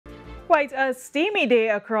quite a steamy day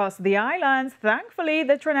across the islands. Thankfully,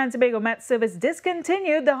 the Trinidad and Tobago Met Service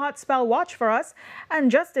discontinued the hot spell watch for us,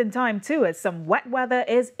 and just in time too, as some wet weather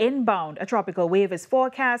is inbound. A tropical wave is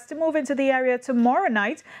forecast to move into the area tomorrow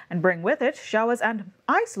night and bring with it showers and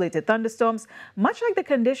isolated thunderstorms, much like the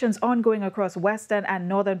conditions ongoing across western and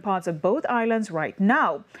northern parts of both islands right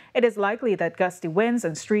now. It is likely that gusty winds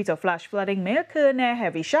and street or flash flooding may occur near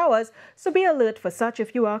heavy showers, so be alert for such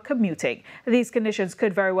if you are commuting. These conditions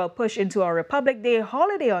could very well push into our Republic Day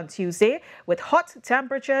holiday on Tuesday with hot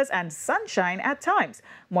temperatures and sunshine at times.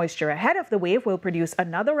 Moisture ahead of the wave will produce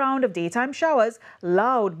another round of daytime showers,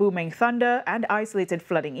 loud booming thunder and isolated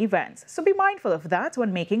flooding events. So be mindful of that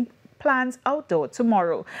when making plans outdoor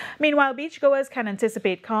tomorrow. Meanwhile, beachgoers can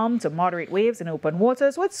anticipate calm to moderate waves in open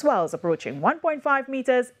waters with swells approaching 1.5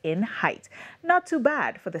 meters in height. Not too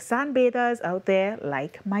bad for the sunbathers out there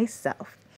like myself.